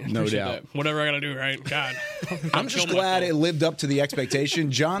 doubt. No Appreciate doubt. that. Whatever I got to do, right? God. I'm just glad it lived up to the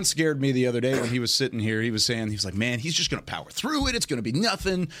expectation. John scared me the other day when he was sitting here. He was like, man, he's just going to power through it. It's going to be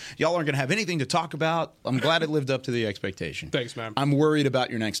nothing. Y'all aren't going to have anything to talk about. I'm glad it lived up to the expectation. Thanks, man. I'm worried about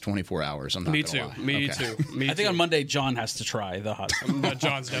your next 24 hours. I'm not Me gonna too. lie. Me Okay. too. Me I think too. on Monday, John has to try the hot.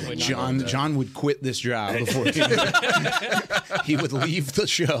 John's definitely not. John would quit this job before he would leave the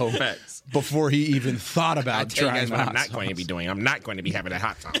show before he even thought about trying the hot sauce. doing. I'm not going to be having a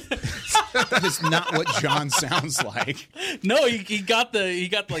hot sauce. That is not what John sounds like. No, he got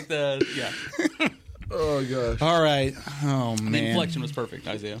like the yeah. Oh gosh. All right. Oh The man. inflection was perfect,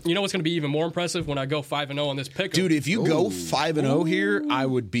 Isaiah. You know what's going to be even more impressive when I go 5-0 on this pick? Dude, if you go 5-0 here, I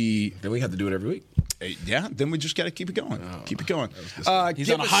would be. Then we have to do it every week. Yeah, then we just got to keep it going. Keep it going. He's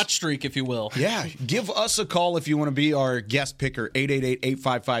give on a us- hot streak, if you will. Yeah, give us a call if you want to be our guest picker,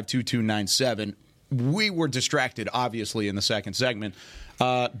 888-855-2297. We were distracted, obviously, in the second segment.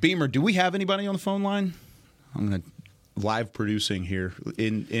 Beamer, do we have anybody on the phone line? I'm going to live producing here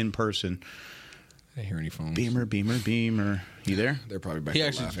in person. I didn't hear any phones. Beamer. You there? They're probably back He there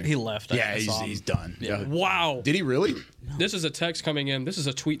actually laughing. he left. Yeah, I saw him. he's done. Yeah. Wow. Did he really? This is a text coming in. This is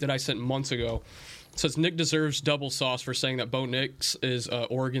a tweet that I sent months ago. It says Nick deserves double sauce for saying that Bo Nix is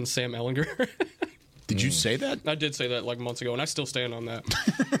Oregon's Sam Ehlinger. Did you say that? I did say that like months ago, and I still stand on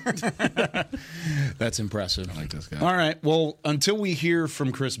that. That's impressive. I like this guy. All right. Well, until we hear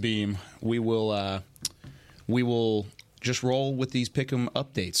from Chris Beam, we will just roll with these pick'em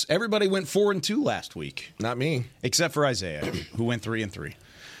updates. Everybody went 4-2 last week, Not me. except for Isaiah, who went 3-3.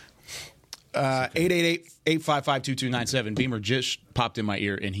 888-855-2297. Beamer just popped in my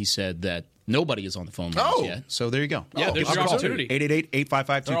ear, and he said that nobody is on the phone lines yet. So there you go. Yeah, there's Give us your a call. opportunity.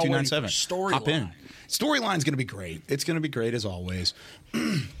 888-855-2297. Storyline. Hop in. Storyline's going to be great. It's going to be great as always.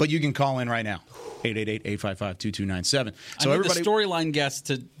 But you can call in right now. 888-855-2297. So I need everybody, the storyline guests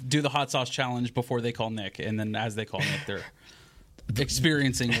to do the hot sauce challenge before they call Nick, and then as they call Nick, they're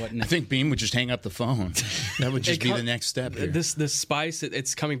experiencing what Nick. I think Beam would just hang up the phone. That would just be the next step here. This spice,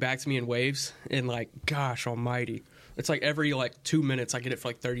 it's coming back to me in waves, and like, gosh almighty. It's like every 2 minutes I get it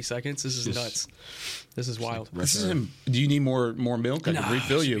for 30 seconds. This is nuts. This is wild. This is do you need more milk? I can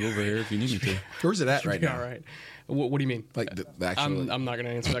refill you over here if you need me to. Where's it at right Yeah, now? all right. What do you mean? Like the actual. I'm not going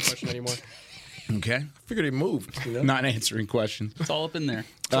to answer that question anymore. Okay. I figured it moved. You know? Not answering questions. It's all up in there.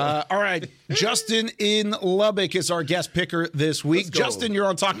 All right. Justin in Lubbock is our guest picker this week. Let's go. Justin, you're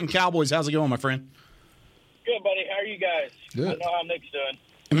on Talkin' Cowboys. How's it going, my friend? Good, buddy. How are you guys? Good. I know how Nick's doing.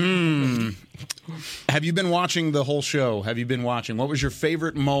 Have you been watching the whole show? Have you been watching? What was your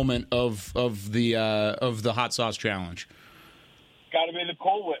favorite moment of the hot sauce challenge? Got to be the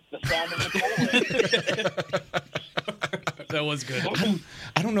Cool Whip, the sound of the Cool Whip. That was good.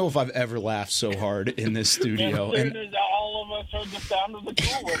 I don't know if I've ever laughed so hard in this studio. As soon as all of us heard the sound of the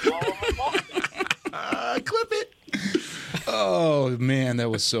Cool Whip, all of us watched. Clip it. Oh, man, that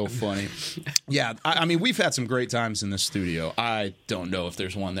was so funny. Yeah, I mean, we've had some great times in this studio. I don't know if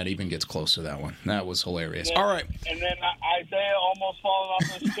there's one that even gets close to that one. That was hilarious. Yeah. All right. And then Isaiah almost falling off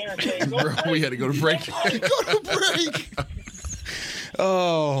his chair saying, "Go Bro, break." we had to go to break. Go to break.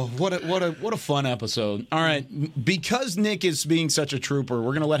 Oh, what a fun episode. All right, because Nick is being such a trooper,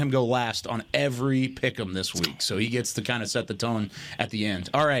 we're going to let him go last on every pick'em this week. So he gets to kind of set the tone at the end.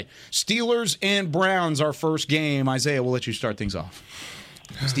 All right, Steelers and Browns, our first game. Isaiah, we'll let you start things off.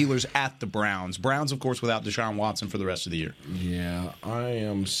 Steelers at the Browns. Browns, of course, without Deshaun Watson for the rest of the year. Yeah, I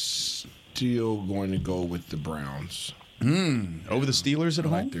am still going to go with the Browns. Over the Steelers at I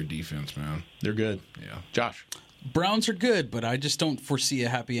home? like their defense, man. They're good. Yeah. Josh? Browns are good, but I just don't foresee a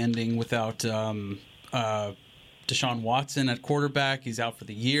happy ending without Deshaun Deshaun Watson at quarterback. He's out for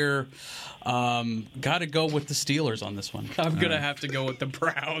the year. Got to go with the Steelers on this one. I'm going to have to go with the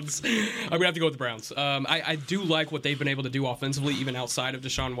Browns. I do like what they've been able to do offensively, even outside of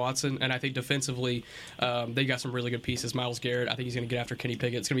Deshaun Watson. And I think defensively, they got some really good pieces. Myles Garrett, I think he's going to get after Kenny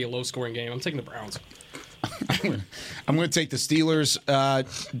Pickett. It's going to be a low-scoring game. I'm taking the Browns. I'm going to take the Steelers.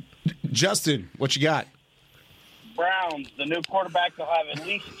 Justin, what you got? Browns, the new quarterback will have at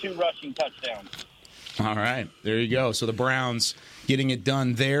least 2 rushing touchdowns. All right, there you go. So the Browns getting it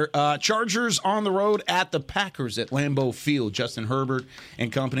done there. Chargers on the road at the Packers at Lambeau Field. Justin Herbert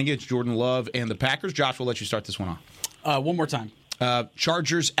and company against Jordan Love and the Packers. Josh, we'll let you start this one off. One more time.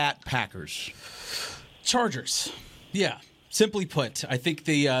 Chargers at Packers. Chargers. Yeah. Simply put, I think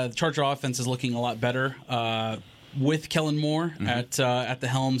the Charger offense is looking a lot better with Kellen Moore at the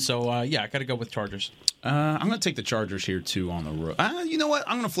helm. So, I got to go with Chargers. I'm going to take the Chargers here, too, on the road. You know what?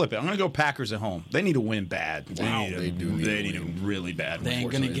 I'm going to flip it. I'm going to go Packers at home. They need to win bad. They need a really bad win. They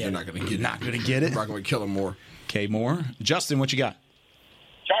ain't going to get it. They're not going to get it. Not going to get it. Not going to kill them more. Okay, Moore. Justin, what you got?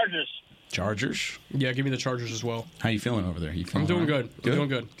 Chargers. Yeah, give me the Chargers as well. How you feeling over there? I'm doing good. I'm doing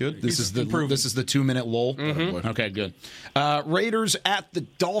good. Good. This is the 2-minute lull. Okay, good. Raiders at the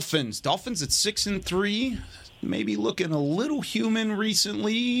Dolphins. Dolphins at 6-3. Maybe looking a little human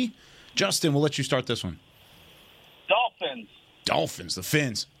recently. Justin, we'll let you start this one. Dolphins, the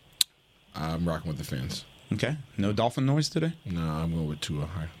Fins. I'm rocking with the Fins. Okay. No dolphin noise today? No, I'm going with Tua.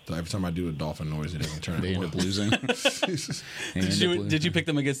 Every time I do a dolphin noise, it doesn't turn out They end up losing. Did you pick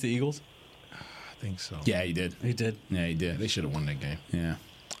them against the Eagles? I think so. Yeah, he did. He did. Yeah, he did. They should have won that game. Yeah.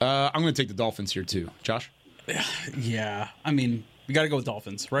 I'm going to take the Dolphins here, too. Josh? Yeah. I mean, we got to go with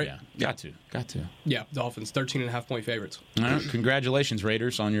Dolphins, right? Yeah. Got to. Yeah, Dolphins, 13.5-point favorites. All right. Congratulations,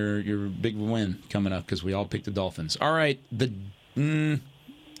 Raiders, on your big win coming up because we all picked the Dolphins. All right.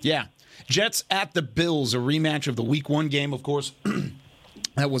 Jets at the Bills, a rematch of the Week 1 game, of course.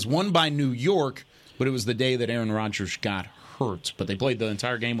 That was won by New York, but it was the day that Aaron Rodgers got hurt. But they played the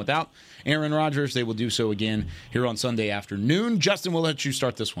entire game without Aaron Rodgers. They will do so again here on Sunday afternoon. Justin, we'll let you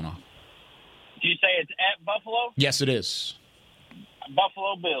start this one off. Do you say it's at Buffalo? Yes, it is.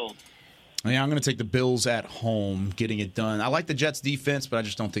 Buffalo Bills. Yeah, I'm going to take the Bills at home, getting it done. I like the Jets' defense, but I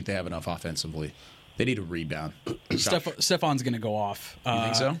just don't think they have enough offensively. They need a rebound. Stefan's going to go off. You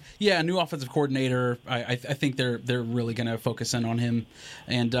think so? Yeah, new offensive coordinator. I think they're really going to focus in on him,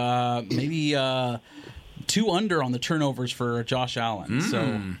 and maybe 2 under on the turnovers for Josh Allen. So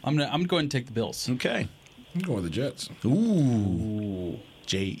I'm going to go ahead and take the Bills. Okay, I'm going with the Jets. Ooh.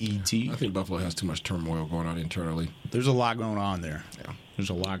 J-E-T. I think Buffalo has too much turmoil going on internally. There's a lot going on there. Yeah. There's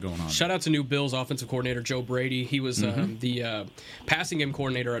a lot going on. Shout out to new Bills offensive coordinator Joe Brady. He was the passing game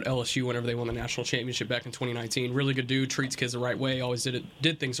coordinator at LSU whenever they won the national championship back in 2019. Really good dude, treats kids the right way, always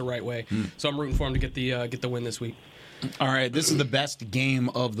did things the right way. So I'm rooting for him to get the win this week. All right, this is the best game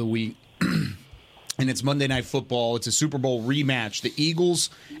of the week. And it's Monday Night Football. It's a Super Bowl rematch. The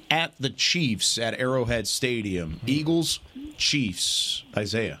Eagles at the Chiefs at Arrowhead Stadium. Eagles, Chiefs.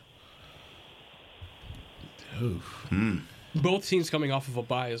 Isaiah. Both teams coming off of a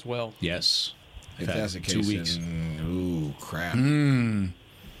bye as well. Yes. If that's the case, 2 weeks. Ooh, crap.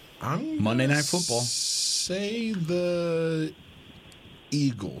 Monday Night Football. Say the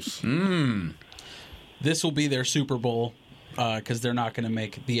Eagles. This will be their Super Bowl because they're not going to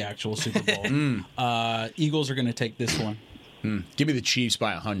make the actual Super Bowl. Eagles are going to take this one. Give me the Chiefs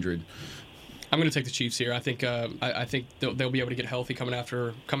by 100. I'm going to take the Chiefs here. I think they'll be able to get healthy coming out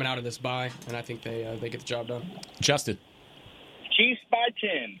of this bye, and I think they get the job done. Justin. Chiefs by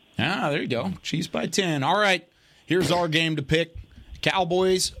 10. There you go. Chiefs by 10. All right. Here's our game to pick.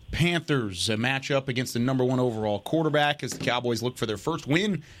 Cowboys, Panthers, a matchup against the number 1 overall quarterback as the Cowboys look for their first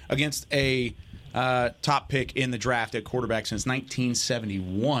win against a top pick in the draft at quarterback since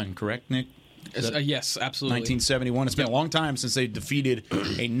 1971. Correct, Nick? Yes, absolutely. 1971. It's been a long time since they defeated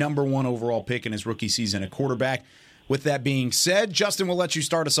a number 1 overall pick in his rookie season at quarterback. With that being said, Justin, we'll let you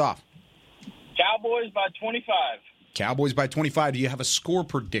start us off. Cowboys by 25. Cowboys by 25. Do you have a score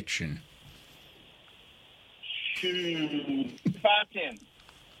prediction? 5-10.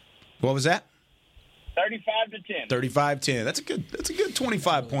 What was that? 35-10. 35-10. That's a good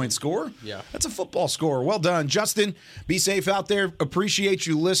 25-point score. Yeah. That's a football score. Well done. Justin, be safe out there. Appreciate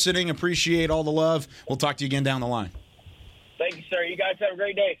you listening. Appreciate all the love. We'll talk to you again down the line. Thank you, sir. You guys have a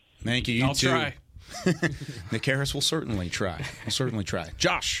great day. Thank you. I'll try. Nick Harris will certainly try.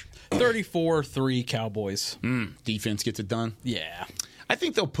 Josh. 34-3 Cowboys. Defense gets it done. Yeah. I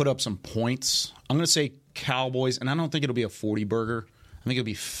think they'll put up some points. I'm going to say Cowboys, and I don't think it'll be a 40-burger. I think it'll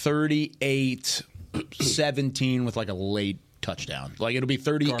be 38-17 with like a late touchdown. Like it'll be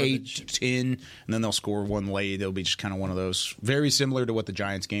 38-10, and then they'll score one late. It'll be just kind of one of those very similar to what the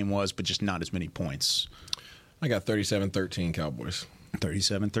Giants game was, but just not as many points. I got 37-13 Cowboys.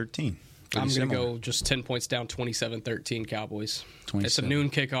 37-13. I'm going to go just 10 points down, 27-13 Cowboys. It's a noon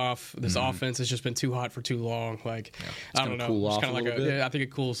kickoff. This offense has just been too hot for too long. Like, I don't know. Cool off kind of like bit. I think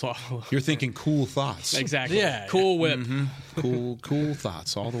it cools off. You're thinking cool thoughts. Exactly. Yeah. Cool whip. Cool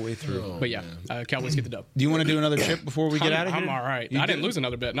thoughts all the way through. But yeah, Cowboys get the dub. Do you want to do another chip before we get out of here? I'm all right. I didn't lose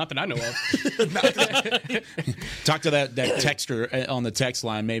another bet. Not that I know of. Talk to that texter on the text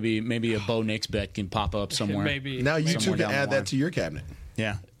line. Maybe a Bo Nix bet can pop up somewhere. Maybe. Now you two somewhere can down add the line. that to your cabinet.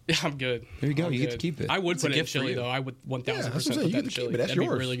 Yeah. I'm good. There you go. I'm You get to good. keep it. I would It's a put it in gift for chili, you. though. I would 1,000% Yeah, that's what I'm put saying. that You in can keep chili. it. That's That'd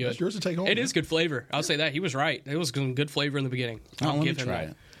yours. be really good. That's yours to take home. It man. is good flavor. I'll say that. He was right. It was some good flavor in the beginning. Let me him try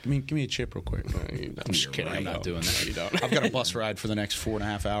that. it. Give me a chip real quick. I'm just kidding. I'm not doing that. You don't. I've got a bus ride for the next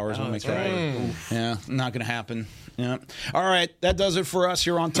 4.5 hours. Oh, When we that's come right. back. Yeah, not going to happen. Yeah. All right, that does it for us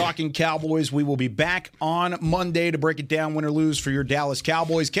here on Talking Cowboys. We will be back on Monday to break it down, win or lose, for your Dallas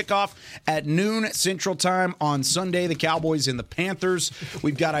Cowboys. Kickoff at noon Central Time on Sunday. The Cowboys and the Panthers.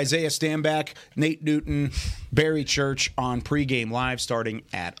 We've got Isaiah Stanback, Nate Newton, Barry Church on pregame live starting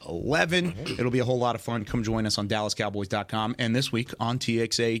at 11. It'll be a whole lot of fun. Come join us on DallasCowboys.com and this week on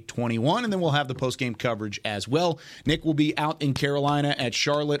TXA 21. And then we'll have the postgame coverage as well. Nick will be out in Carolina at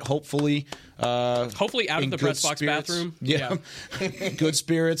Charlotte, hopefully. Hopefully out of the press box bathroom. Yeah. Good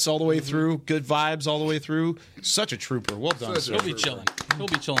spirits all the way through. Good vibes all the way through. Such a trooper. Well done, sir. He'll be chilling. He'll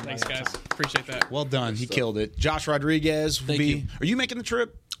be chilling. Thanks, guys. Appreciate that. Well done. He killed it. Josh Rodriguez will Thank be. you. Are you making the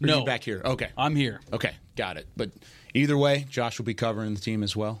trip? Or No. are you back here? Okay. I'm here. Okay. Got it. But either way, Josh will be covering the team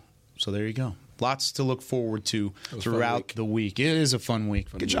as well. So there you go. Lots to look forward to throughout the week. It is a fun week.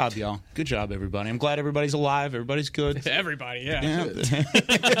 Good job, y'all. Good job, everybody. I'm glad everybody's alive. Everybody's good. Everybody, yeah.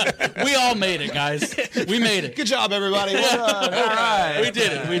 We all made it, guys. We made it. Good job, everybody. Well done. All right. We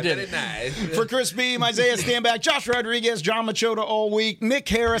did it. We did it. Nice. For Chris Beam, Isaiah Stanback, Josh Rodriguez, John Machota all week, Nick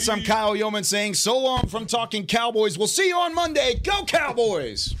Harris, I'm Kyle Yeoman saying so long from Talking Cowboys. We'll see you on Monday. Go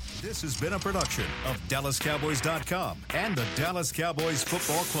Cowboys! This has been a production of DallasCowboys.com and the Dallas Cowboys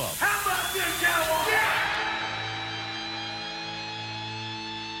Football Club. How about this, Cowboys?